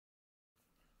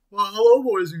Well, hello,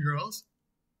 boys and girls.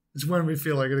 It's when we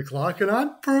feel like 8 o'clock, and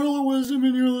I'm Pearl of Wisdom,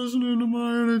 and you're listening to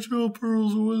my NHL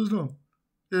Pearls of Wisdom.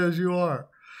 Yes, you are.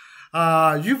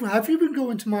 Have you been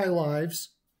going to my lives?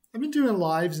 I've been doing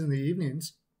lives in the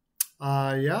evenings.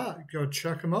 Yeah, go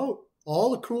check them out.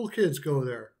 All the cool kids go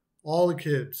there. All the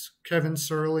kids. Kevin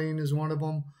Serling is one of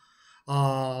them.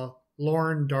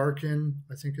 Lauren Darkin,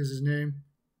 I think is his name.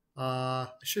 I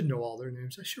should know all their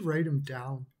names. I should write them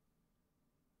down.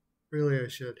 Really, I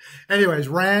should. Anyways,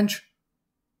 Ranch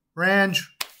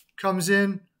comes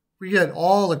in. We get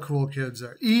all the cool kids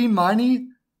there. E-Money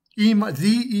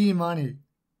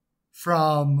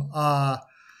from all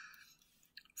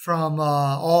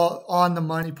On the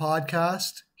Money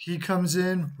podcast. He comes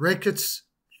in. Ricketts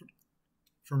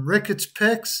from Ricketts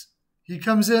Picks. He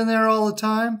comes in there all the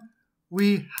time.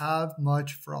 We have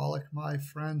much frolic, my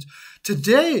friends.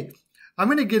 Today, I'm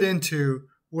going to get into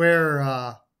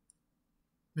where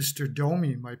Mr.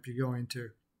 Domi might be going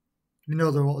to. You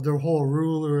know, the whole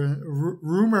rumor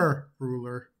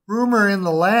in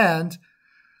the land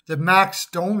that Max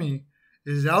Domi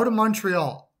is out of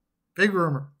Montreal. Big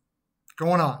rumor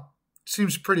going on.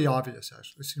 Seems pretty obvious,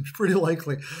 actually. Seems pretty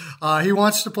likely. He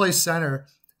wants to play center.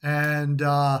 And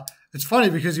it's funny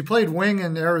because he played wing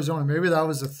in Arizona. Maybe that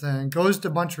was the thing. Goes to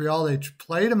Montreal. They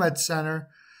played him at center.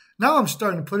 Now I'm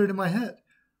starting to put it in my head.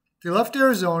 He left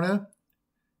Arizona,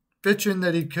 bitching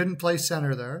that he couldn't play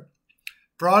center there.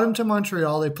 Brought him to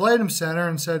Montreal. They played him center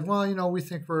and said, well, you know, we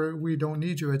think we don't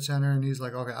need you at center. And he's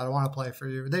like, okay, I don't want to play for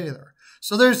you either.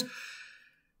 So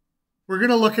we're going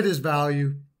to look at his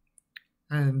value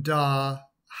and how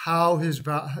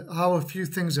a few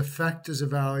things affect his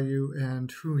value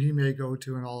and who he may go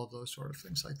to and all of those sort of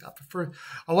things like that. But first,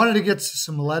 I wanted to get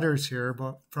some letters here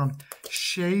from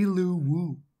Shei Lu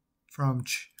Wu from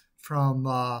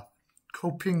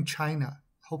Koping, China.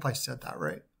 Hope I said that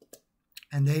right.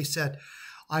 And they said,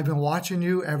 I've been watching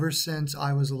you ever since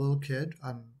I was a little kid.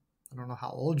 I don't know how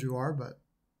old you are, but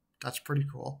that's pretty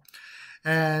cool.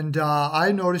 And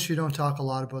I noticed you don't talk a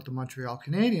lot about the Montreal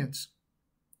Canadiens.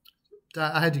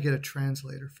 I had to get a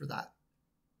translator for that.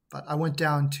 But I went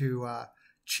down to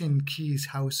Chin Ki's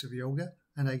house of yoga,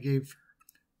 and I gave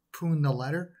Poon the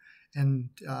letter, and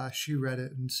she read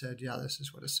it and said, yeah, this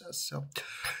is what it says. So,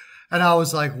 and I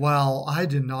was like, well, I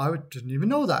didn't know. I didn't even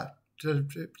know that.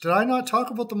 Did I not talk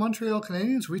about the Montreal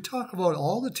Canadiens? We talk about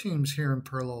all the teams here in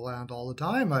Perlo Land all the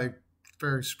time. I'm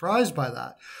very surprised by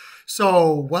that.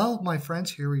 So, well, my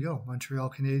friends, here we go.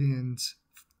 Montreal Canadiens,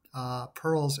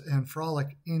 Pearls and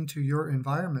Frolic into your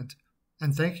environment.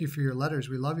 And thank you for your letters.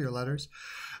 We love your letters.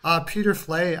 Peter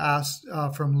Flay asked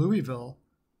from Louisville,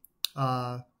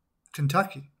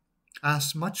 Kentucky.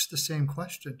 Asked much the same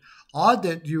question. Odd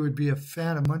that you would be a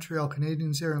fan of Montreal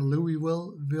Canadiens there in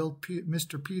Louisville,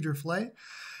 Mr. Peter Flay.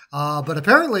 But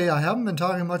apparently I haven't been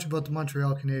talking much about the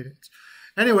Montreal Canadiens.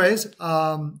 Anyways,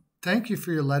 thank you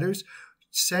for your letters.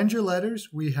 Send your letters.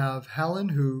 We have Helen,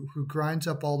 who grinds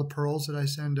up all the pearls that I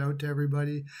send out to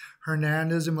everybody.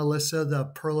 Hernandez and Melissa, the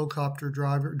Perlocopter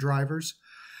drivers.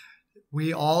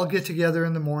 We all get together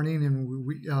in the morning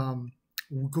and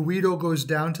Guido goes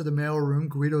down to the mailroom.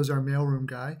 Guido's our mailroom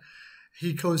guy.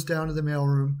 He goes down to the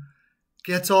mailroom,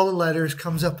 gets all the letters,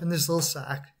 comes up in this little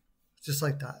sack, just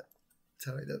like that. That's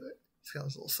how he did it. He's got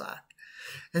his little sack.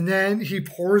 And then he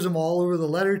pours them all over the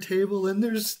letter table, and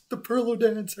there's the Perlo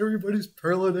dance. Everybody's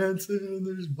Perlo dancing, and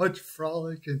there's much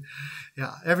frolic. And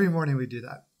yeah, every morning we do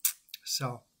that.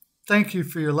 So thank you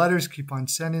for your letters. Keep on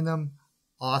sending them.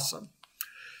 Awesome.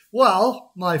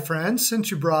 Well, my friends,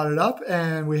 since you brought it up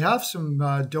and we have some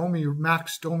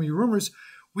Max Domi rumors,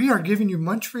 we are giving you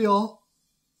Montreal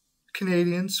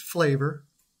Canadiens flavor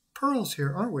pearls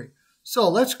here, aren't we? So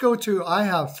let's go to, I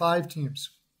have 5 teams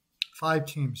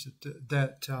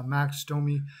that Max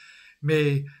Domi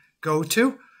may go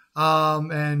to.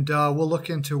 And we'll look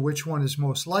into which one is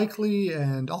most likely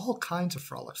and all kinds of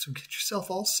frolics. So get yourself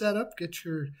all set up, get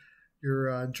your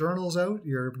journals out,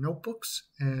 your notebooks,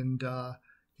 and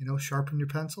sharpen your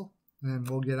pencil, and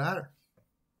we'll get at her.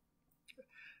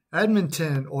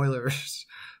 Edmonton Oilers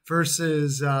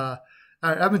versus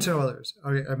Edmonton Oilers.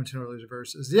 Okay, Edmonton Oilers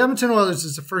versus the Edmonton Oilers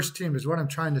is the first team, is what I'm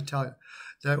trying to tell you,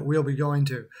 that we'll be going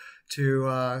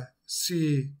to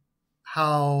see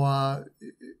how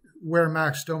where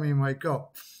Max Domi might go.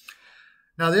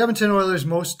 Now, the Edmonton Oilers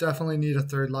most definitely need a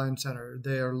third-line center.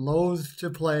 They are loath to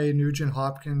play Nugent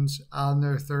Hopkins on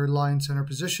their third-line center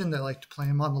position. They like to play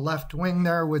him on the left wing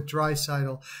there with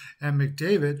Draisaitl and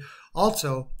McDavid.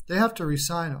 Also, they have to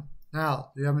re-sign him.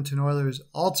 Now, the Edmonton Oilers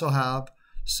also have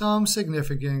some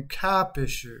significant cap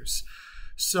issues.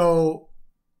 So,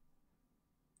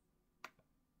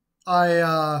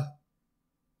 I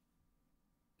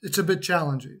it's a bit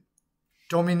challenging.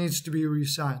 Domi needs to be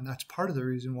re-signed. That's part of the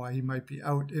reason why he might be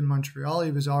out in Montreal.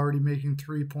 He was already making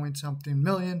 3-point-something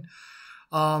million.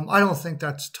 I don't think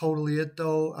that's totally it,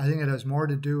 though. I think it has more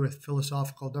to do with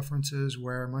philosophical differences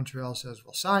where Montreal says,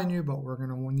 we'll sign you, but we're going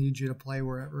to need you to play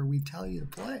wherever we tell you to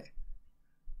play.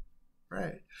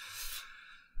 Right.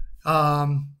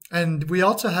 And we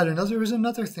also had there was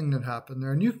another thing that happened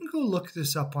there, and you can go look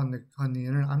this up on the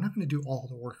internet. I'm not going to do all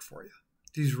the work for you.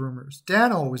 These rumors.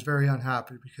 Dano was very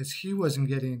unhappy because he wasn't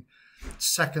getting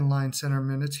second-line center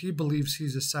minutes. He believes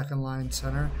he's a second-line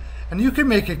center. And you can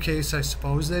make a case, I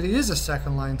suppose, that he is a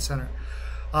second-line center.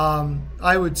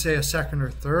 I would say a second or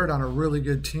third on a really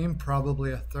good team,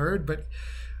 probably a third. But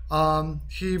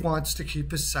he wants to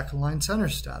keep his second-line center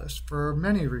status for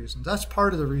many reasons. That's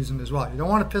part of the reason as well. You don't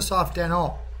want to piss off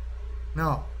Dano.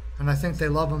 No. And I think they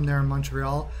love him there in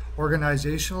Montreal,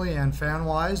 organizationally and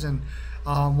fan-wise, and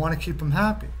want to keep him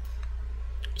happy.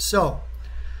 So,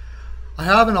 I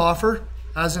have an offer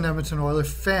as an Edmonton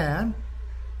Oilers fan.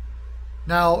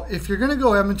 Now, if you're going to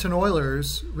go Edmonton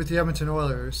Oilers with the Edmonton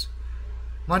Oilers,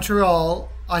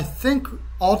 Montreal, I think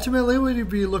ultimately would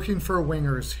be looking for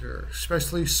wingers here,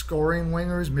 especially scoring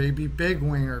wingers, maybe big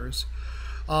wingers.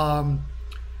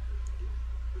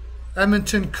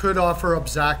 Edmonton could offer up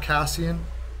Zach Kassian,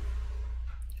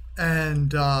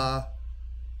 and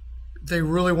they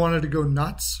really wanted to go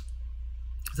nuts.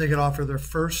 They could offer their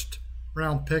first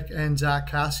round pick and Zach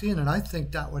Kassian, and I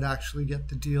think that would actually get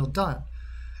the deal done.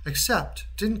 Except,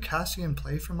 didn't Kassian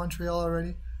play for Montreal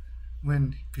already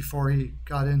before he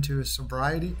got into his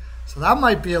sobriety? So that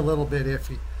might be a little bit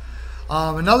iffy.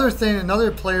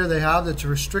 Another player they have that's a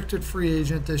restricted free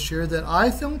agent this year that I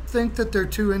don't think that they're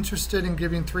too interested in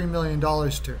giving $3 million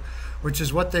to, which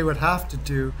is what they would have to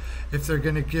do if they're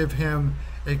going to give him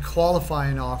a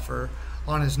qualifying offer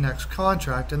on his next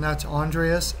contract, and that's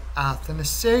Andreas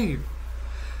Athanasiou.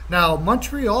 Now,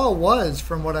 Montreal was,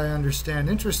 from what I understand,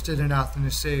 interested in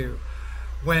Athanasiou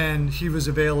when he was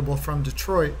available from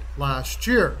Detroit last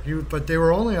year. But they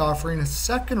were only offering a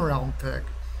second-round pick.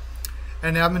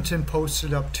 And Edmonton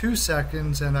posted up 2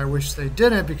 seconds, and I wish they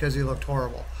didn't because he looked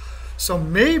horrible. So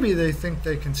maybe they think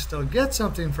they can still get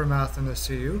something from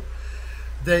Athanasiou.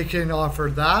 They can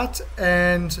offer that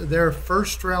and their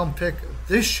first-round pick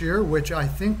this year, which I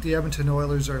think the Edmonton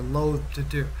Oilers are loath to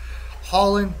do.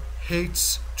 Holland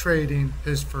hates trading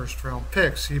his first-round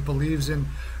picks. He believes in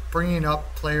bringing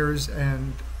up players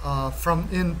and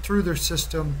through their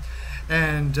system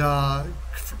and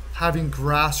having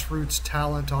grassroots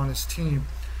talent on his team.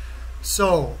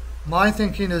 So my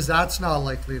thinking is that's not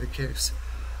likely the case.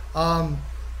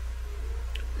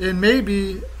 It may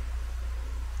be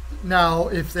now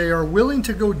if they are willing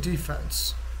to go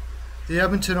defense, the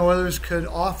Edmonton Oilers could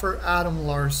offer Adam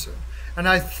Larsson. And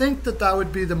I think that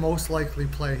would be the most likely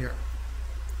play here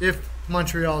if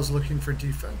Montreal is looking for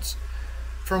defense.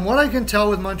 From what I can tell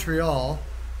with Montreal,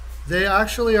 they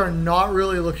actually are not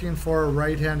really looking for a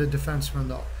right-handed defenseman,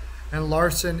 though. And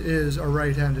Larsson is a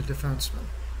right-handed defenseman.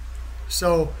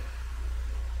 So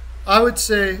I would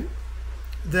say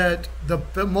that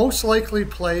the most likely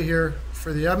play here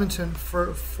for the Edmonton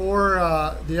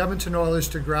the Edmonton Oilers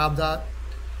to grab that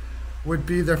would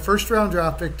be their first-round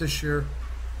draft pick this year,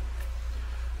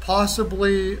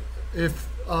 possibly if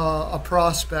a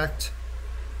prospect,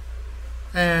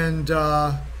 and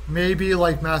maybe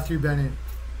like Matthew Benning.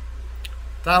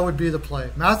 That would be the play.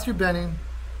 Matthew Benning,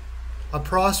 a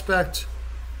prospect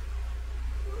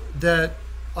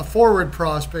a forward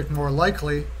prospect more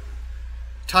likely,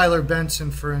 Tyler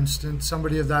Benson, for instance,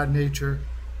 somebody of that nature.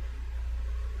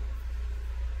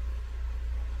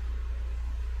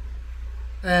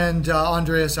 And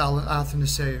Andreas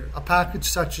Athanasiou. A package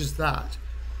such as that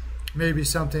may be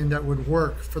something that would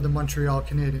work for the Montreal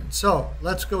Canadiens. So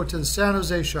let's go to the San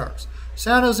Jose Sharks.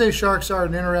 San Jose Sharks are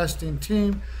an interesting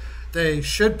team. They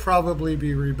should probably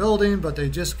be rebuilding, but they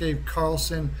just gave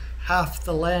Carlson half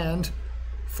the land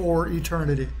for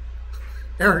eternity.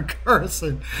 Erik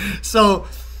Karlsson. So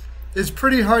it's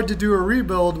pretty hard to do a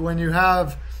rebuild when you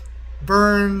have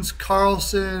Burns,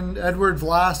 Carlson, Edward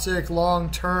Vlasic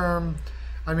long-term.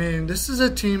 I mean, this is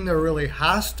a team that really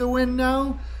has to win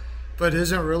now, but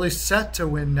isn't really set to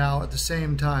win now at the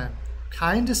same time.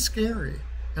 Kind of scary.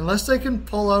 Unless they can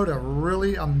pull out a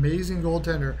really amazing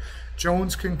goaltender,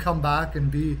 Jones can come back and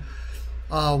be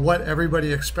what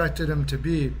everybody expected him to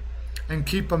be and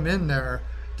keep him in there.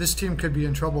 This team could be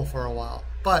in trouble for a while.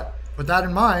 But with that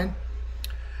in mind,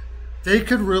 they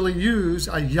could really use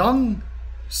a young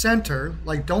center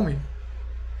like Domi,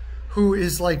 who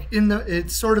is like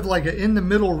it's sort of like in the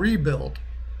middle rebuild.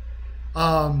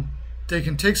 They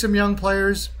can take some young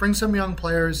players, bring some young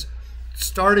players,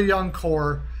 start a young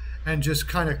core and just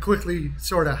kind of quickly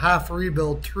sort of half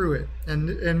rebuild through it.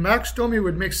 And Max Domi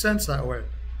would make sense that way.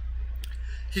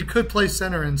 He could play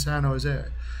center in San Jose.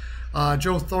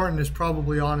 Joe Thornton is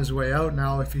probably on his way out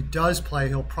now. If he does play,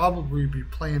 he'll probably be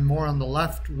playing more on the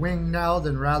left wing now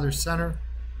than rather center.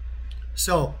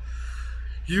 So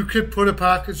you could put a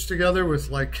package together with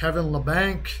like Kevin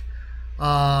Labanc,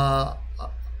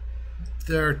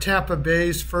 their Tampa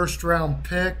Bay's first-round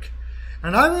pick.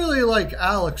 And I really like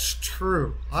Alex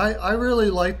True. I really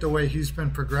like the way he's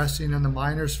been progressing in the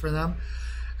minors for them.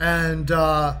 And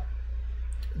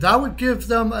that would give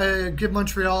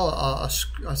Montreal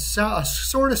a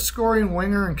sort of scoring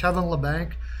winger in Kevin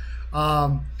Labanc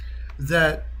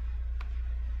that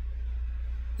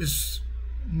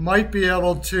might be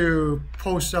able to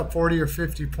post up 40 or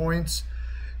 50 points.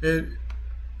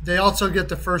 They also get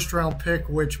the first-round pick,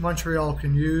 which Montreal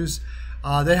can use.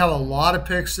 They have a lot of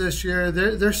picks this year.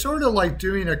 They're sort of like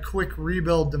doing a quick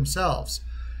rebuild themselves.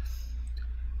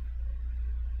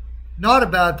 Not a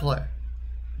bad play.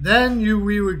 Then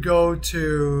we would go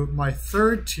to my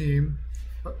third team,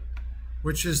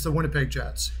 which is the Winnipeg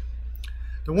Jets.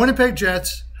 The Winnipeg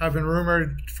Jets have been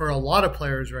rumored for a lot of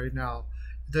players right now.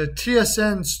 The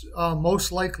TSN's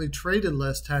most likely traded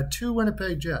list had 2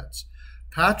 Winnipeg Jets,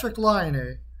 Patrick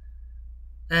Laine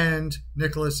and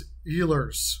Nicholas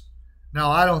Ehlers.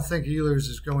 Now, I don't think Ehlers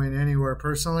is going anywhere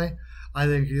personally. I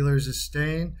think Ehlers is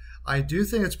staying. I do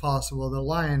think it's possible that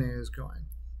Laine is going.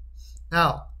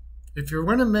 Now, if you're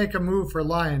going to make a move for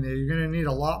Laine, you're going to need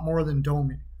a lot more than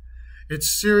Domi.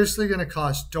 It's seriously going to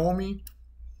cost Domi,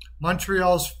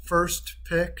 Montreal's first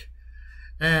pick,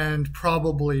 and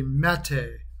probably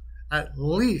Mete at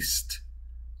least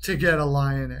to get a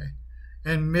Laine,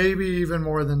 and maybe even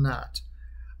more than that.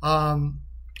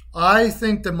 I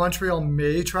think that Montreal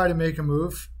may try to make a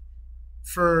move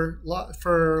for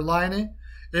Laine.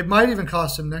 It might even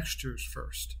cost them next year's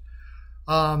first.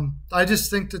 I just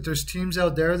think that there's teams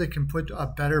out there that can put a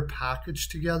better package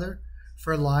together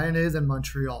for Laine than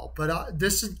Montreal. But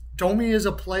Domi is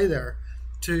a play there.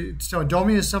 So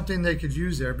Domi is something they could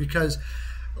use there because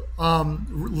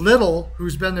Little,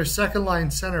 who's been their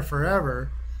second-line center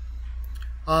forever,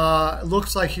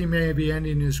 looks like he may be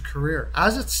ending his career.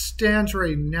 As it stands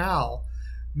right now,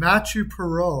 Mathieu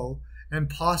Perreault and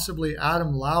possibly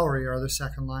Adam Lowry are the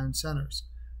second-line centers.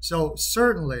 So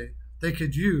certainly they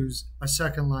could use a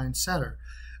second-line center.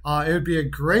 It would be a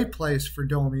great place for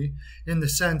Domi in the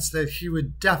sense that he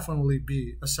would definitely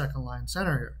be a second-line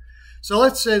center here. So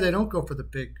let's say they don't go for the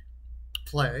big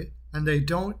play and they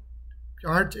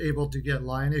aren't able to get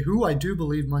Laine, who I do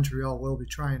believe Montreal will be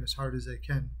trying as hard as they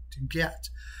can to get,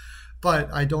 but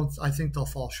I think they'll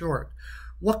fall short.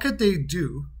 What could they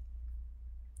do?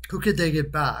 Who could they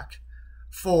get back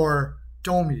for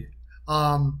Domi?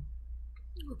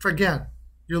 Again,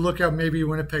 you look at maybe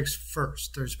Winnipeg's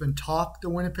first. There's been talk that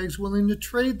Winnipeg's willing to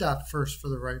trade that first for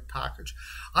the right package.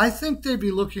 I think they'd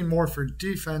be looking more for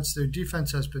defense. Their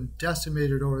defense has been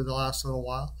decimated over the last little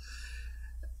while.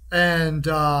 And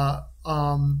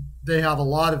they have a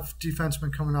lot of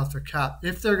defensemen coming off their cap.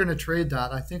 If they're going to trade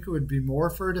that, I think it would be more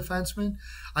for a defenseman.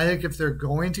 I think if they're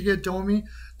going to get Domi,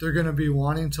 they're going to be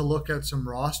wanting to look at some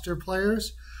roster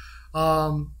players.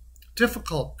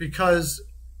 Difficult because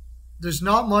there's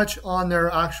not much on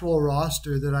their actual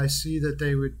roster that I see that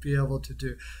they would be able to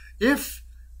do. If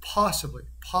possibly,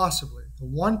 the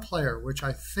one player which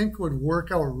I think would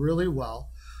work out really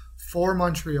well for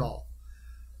Montreal,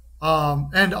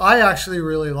 and I actually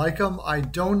really like him. I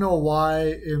don't know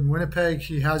why in Winnipeg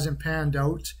he hasn't panned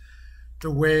out the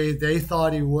way they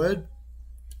thought he would.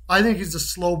 I think he's a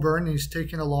slow burn. He's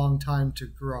taking a long time to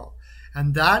grow.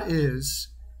 And that is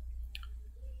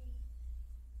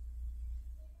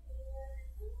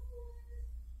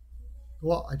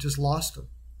well, I just lost him.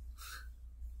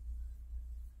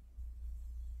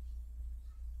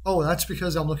 Oh, that's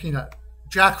because I'm looking at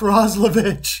Jack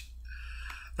Roslovic.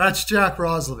 That's Jack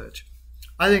Roslovic.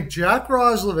 I think Jack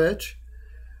Roslovic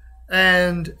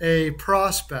and a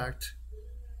prospect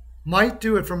might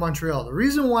do it for Montreal. The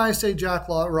reason why I say Jack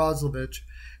Roslovic,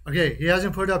 okay, he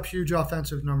hasn't put up huge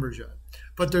offensive numbers yet,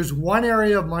 but there's one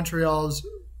area of Montreal's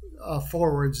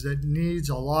forwards that needs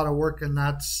a lot of work in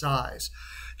that size.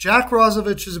 Jack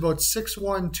Roslovic is about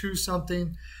 6'1",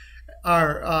 2-something,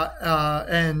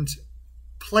 and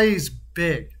plays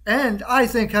big, and I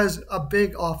think has a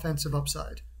big offensive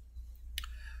upside.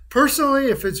 Personally,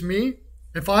 if it's me,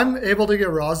 if I'm able to get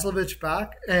Roslovic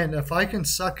back, and if I can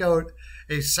suck out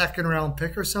a second-round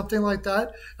pick or something like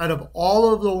that, out of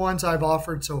all of the ones I've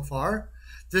offered so far,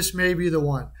 this may be the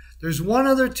one. There's one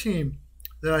other team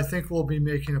that I think will be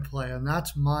making a play, and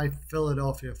that's my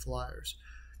Philadelphia Flyers.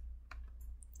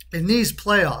 In these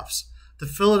playoffs, the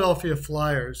Philadelphia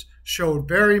Flyers showed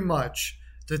very much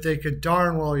that they could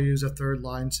darn well use a third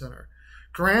line center.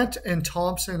 Grant and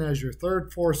Thompson as your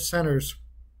third, fourth centers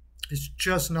is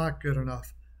just not good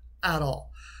enough at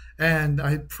all. And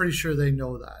I'm pretty sure they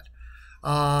know that.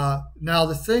 Now,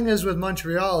 the thing is with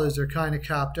Montreal is they're kind of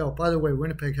capped out. By the way,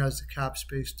 Winnipeg has the cap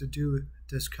space to do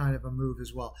this kind of a move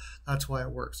as well. That's why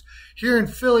it works. Here in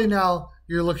Philly now,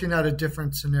 you're looking at a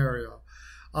different scenario.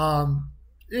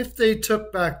 If they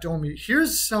took back Domi,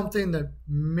 here's something that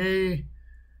may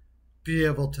be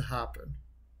able to happen.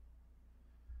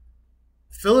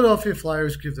 Philadelphia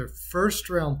Flyers give their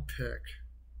first-round pick,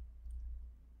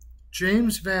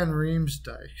 James Van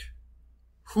Riemsdyk,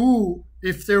 who,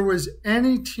 if there was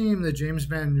any team that James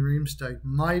Van Riemsdyk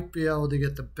might be able to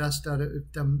get the best out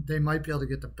of them, they might be able to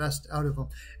get the best out of him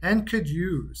and could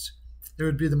use, it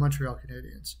would be the Montreal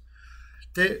Canadiens.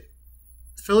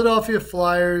 Philadelphia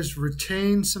Flyers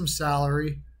retain some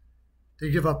salary.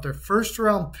 They give up their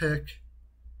first-round pick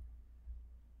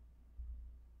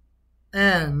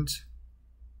and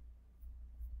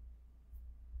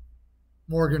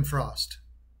Morgan Frost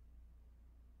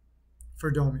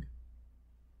for Domi.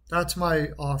 That's my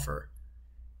offer.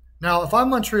 Now, if I'm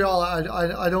Montreal,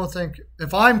 I don't think,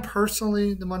 if I'm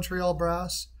personally the Montreal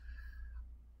Brass,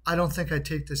 I don't think I'd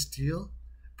take this deal.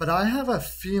 But I have a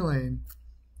feeling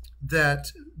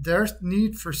that their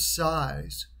need for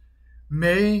size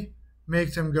may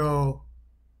make them go,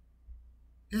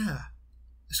 yeah,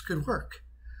 this could work.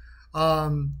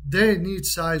 They need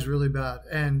size really bad.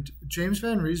 And James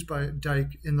Van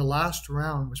Riemsdyk in the last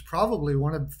round was probably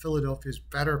one of Philadelphia's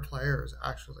better players,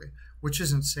 actually, which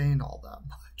isn't saying all that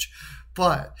much.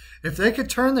 But if they could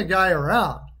turn the guy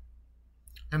around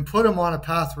and put him on a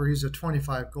path where he's a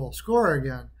 25-goal scorer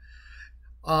again,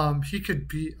 he could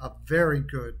be a very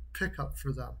good pickup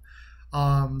for them.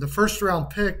 The first-round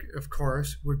pick, of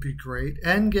course, would be great.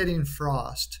 And getting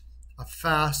Frost, a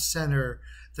fast center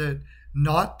that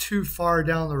not too far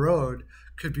down the road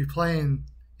could be playing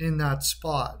in that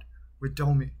spot with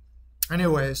Domi.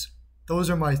 Anyways, those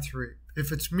are my three. If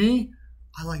it's me,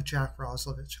 I like Jack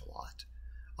Roslovic a lot.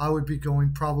 I would be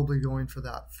probably going for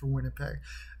that for Winnipeg.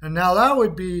 And now that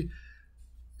would be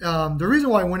the reason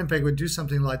why Winnipeg would do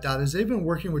something like that is they've been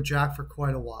working with Jack for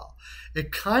quite a while.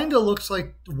 It kind of looks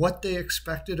like what they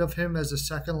expected of him as a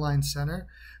second-line center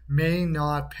may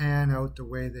not pan out the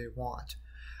way they want.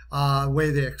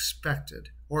 Way they expected,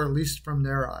 or at least from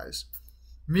their eyes.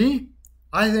 Me,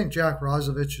 I think Jack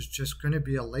Roslovic is just going to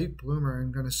be a late bloomer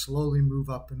and going to slowly move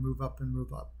up and move up and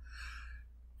move up.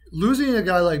 Losing a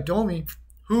guy like Domi,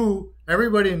 who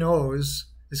everybody knows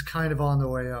is kind of on the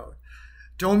way out.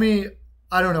 Domi,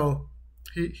 I don't know.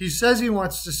 He says he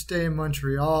wants to stay in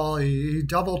Montreal. He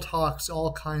double talks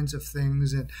all kinds of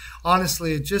things, and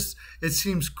honestly, it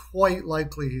seems quite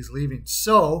likely he's leaving.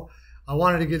 So I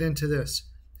wanted to get into this.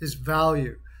 His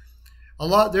value.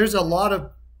 There's a lot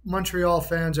of Montreal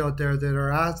fans out there that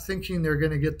are thinking they're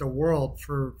going to get the world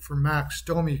for Max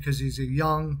Domi because he's a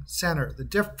young center.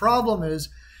 The problem is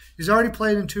he's already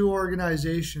played in two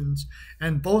organizations,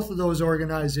 and both of those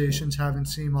organizations haven't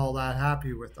seemed all that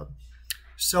happy with him.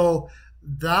 So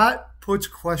that puts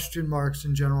question marks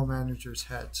in general managers'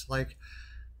 heads. Like,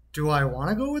 do I want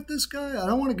to go with this guy? I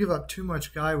don't want to give up too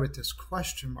much guy with this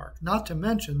question mark. Not to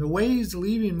mention the way he's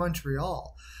leaving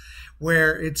Montreal,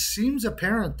 where it seems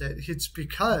apparent that it's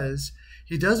because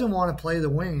he doesn't want to play the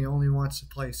wing. He only wants to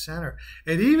play center.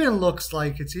 It even looks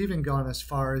like it's even gone as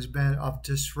far as been of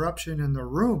disruption in the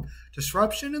room.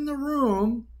 Disruption in the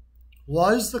room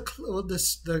was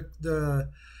the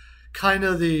kind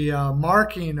of the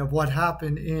marking of what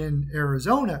happened in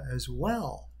Arizona as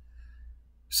well.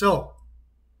 So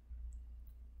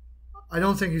I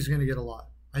don't think he's going to get a lot.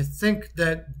 I think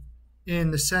that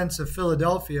in the sense of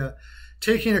Philadelphia,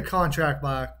 taking a contract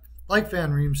back like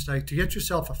Van Riemsdyk to get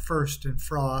yourself a first in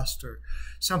Frost or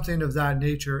something of that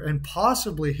nature, and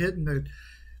possibly hitting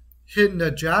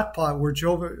the jackpot where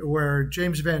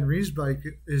James Van Riemsdyk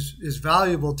is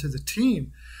valuable to the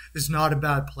team is not a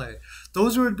bad play.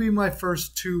 Those would be my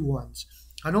first two ones.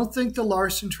 I don't think the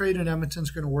Larson trade in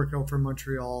Edmonton's going to work out for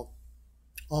Montreal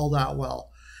all that well.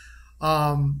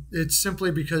 It's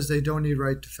simply because they don't need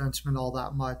right defensemen all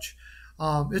that much.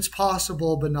 It's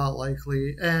possible, but not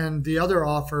likely. And the other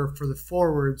offer for the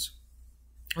forwards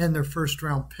and their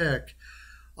first-round pick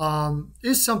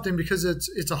is something because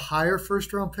it's a higher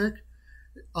first-round pick.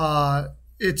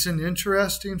 It's an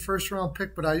interesting first-round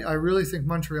pick, but I really think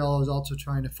Montreal is also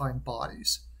trying to find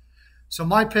bodies. So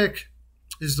my pick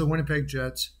is the Winnipeg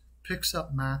Jets, picks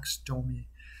up Max Domi.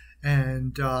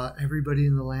 and everybody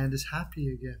in the land is happy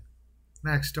again.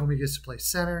 Max Domi gets to play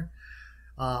center.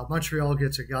 Montreal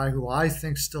gets a guy who I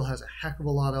think still has a heck of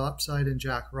a lot of upside in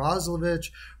Jack Roslovic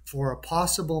for a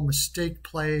possible mistake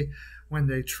play when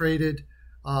they traded.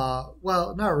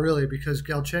 Well, not really, because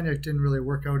Galchenyuk didn't really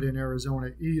work out in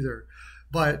Arizona either.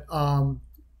 But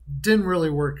didn't really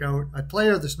work out. A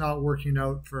player that's not working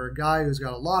out for a guy who's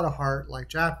got a lot of heart like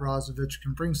Jack Roslovic,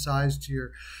 can bring size to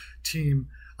your team,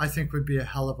 I think would be a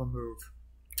hell of a move.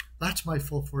 That's my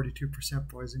full 42%,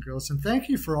 boys and girls. And thank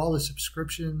you for all the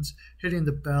subscriptions, hitting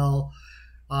the bell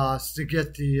to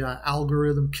get the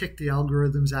algorithm, kick the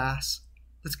algorithm's ass.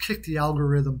 Let's kick the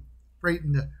algorithm right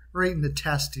in the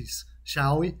testes,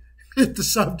 shall we? Hit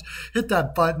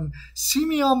that button. See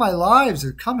me on my lives,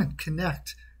 or come and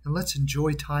connect, and let's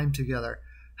enjoy time together.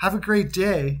 Have a great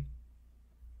day,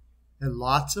 and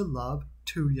lots of love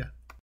to you.